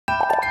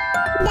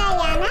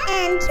Diana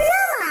and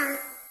Wrooma.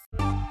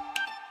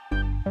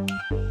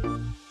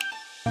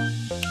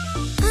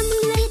 I'm a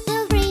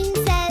little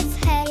princess,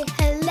 hey,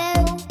 hello.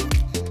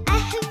 I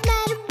have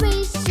met a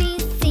witch, she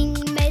sing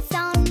my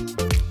song.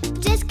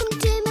 Just come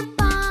to my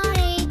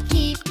party,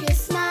 keep your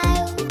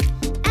smile.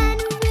 And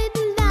we'll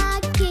be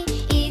lucky,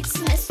 it's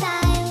my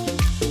style.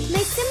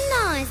 Make some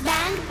noise,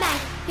 bang,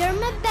 bang, you're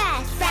my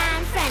best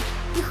friend.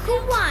 You who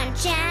want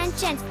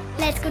chance,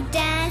 let's go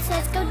dance,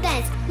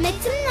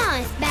 Make some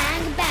noise,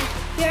 bang, bang,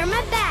 you're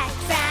my best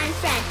friend.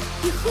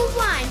 You who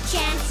want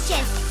chance,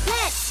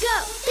 let's go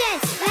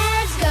dance.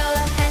 Let's go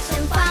have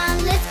some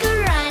fun, let's go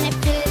run up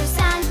to the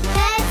sun.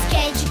 Let's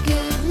catch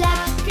good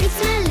luck, it's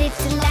my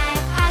little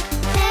life hack.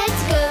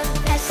 Let's go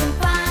have some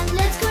fun,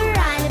 let's go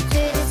run up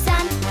to the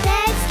sun.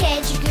 Let's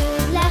catch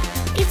good luck,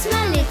 it's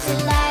my little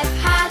life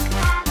hack.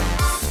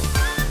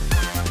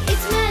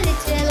 It's my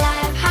little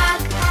life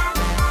hack.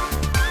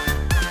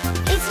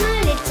 It's my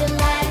little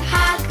life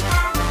hack.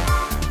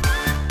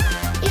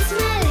 It's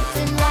my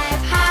little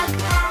life hack.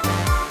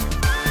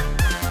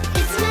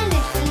 It's my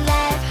little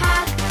life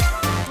hack.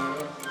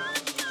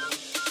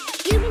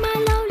 You my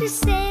lonely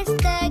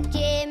sister,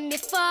 give me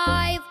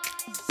 5.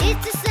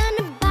 It's a song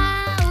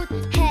about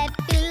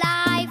happy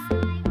life.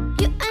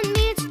 You and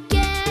me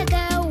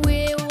together we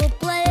will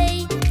play.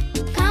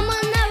 Come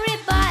on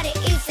everybody,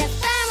 it's a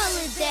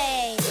family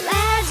day.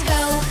 Let's go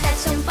have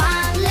some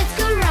fun, let's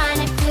go run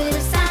up to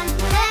the sun.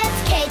 Let's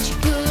catch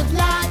good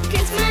luck,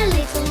 it's my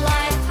little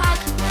life hack.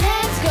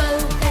 Let's go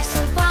have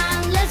some fun,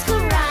 let's go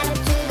run up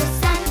to the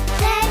sun.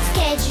 Let's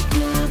catch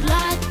good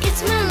luck,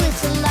 it's my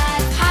little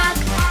life hack.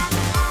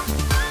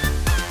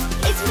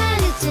 It's my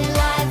little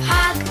life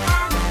hack.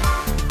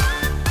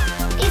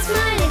 It's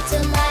my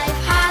little life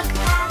hack.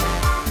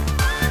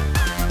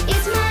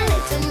 It's my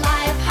little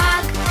life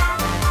hack.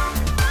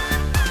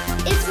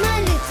 It's my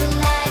little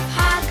life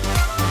hack.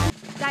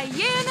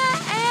 Diana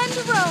and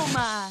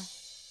Wrooma.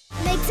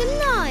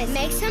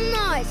 Make some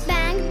noise,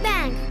 bang,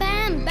 bang,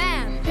 bam,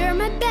 bam. You're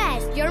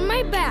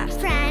my best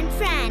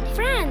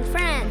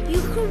friend. You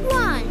who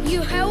won,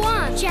 you have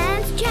won.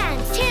 Chance,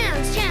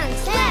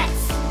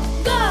 let's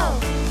go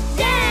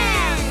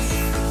dance.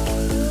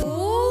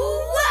 Wow!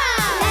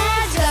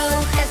 Let's go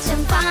have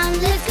some fun,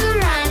 let's go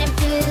run up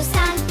to the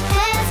sun.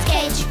 Let's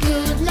catch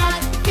good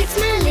luck, it's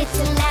my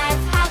little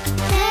life hack.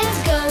 Let's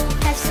go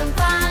have some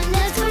fun,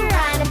 let's go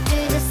run up to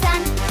the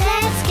sun.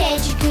 Let's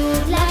catch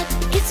good luck,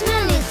 it's my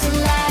little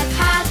life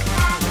hack.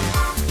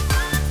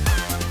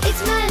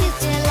 It's my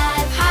little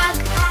life hack.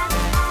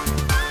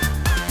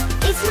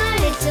 It's my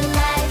little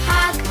life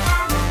hack.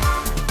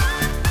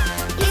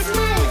 It's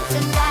my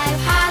little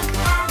life hack.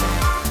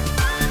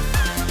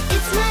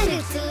 It's my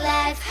little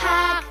life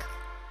hack.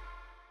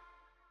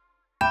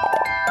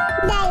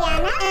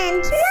 Diana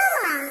and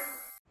Wrooma.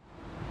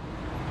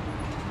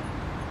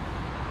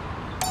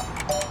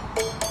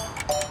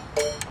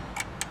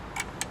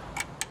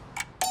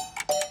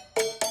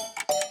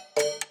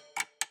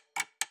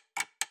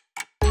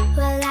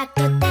 We like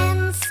to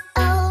dance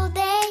all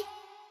day.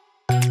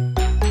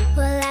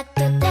 We like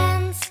to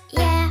dance,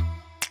 yeah.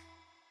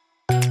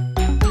 We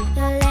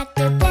like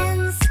to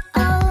dance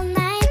all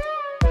night.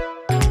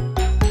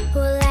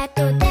 We like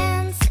to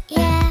dance,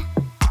 yeah.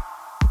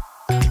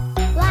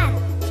 1,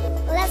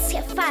 let's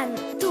have fun.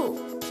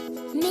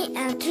 2, me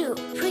and you,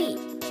 3,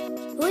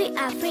 we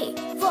are free.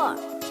 4,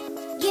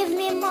 give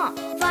me more.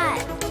 5,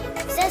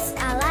 that's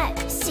our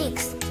life.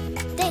 6,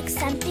 take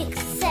some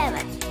pics.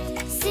 7,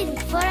 sing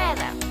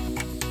forever.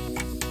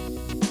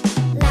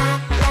 La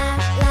la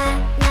la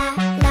la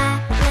la la,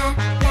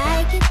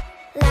 like it.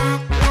 La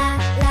la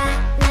la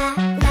la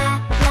la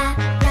la,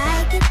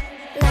 like it.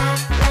 La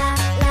la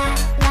la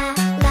la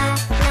la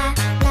la,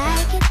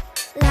 like it.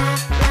 La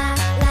la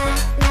la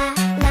la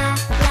la la,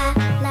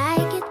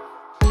 like it.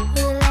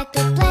 We like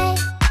to play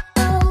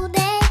all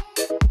day.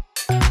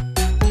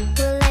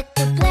 We like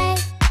to play,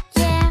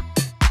 yeah.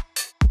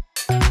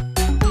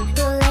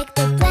 We like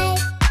to play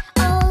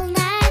all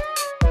night.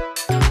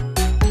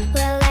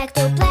 We like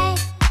to play,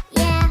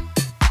 yeah.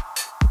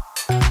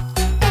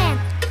 10,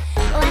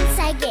 once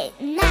I get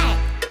 9,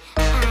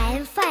 I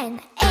am fine.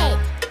 8,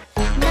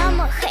 no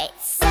more hate.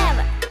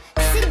 7,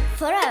 sing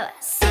forever.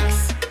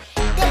 6,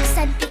 take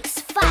some pics.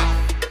 5,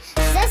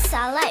 that's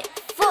our life.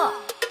 4,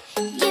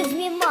 give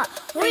me more.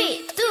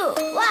 3, 2,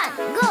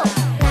 1, go.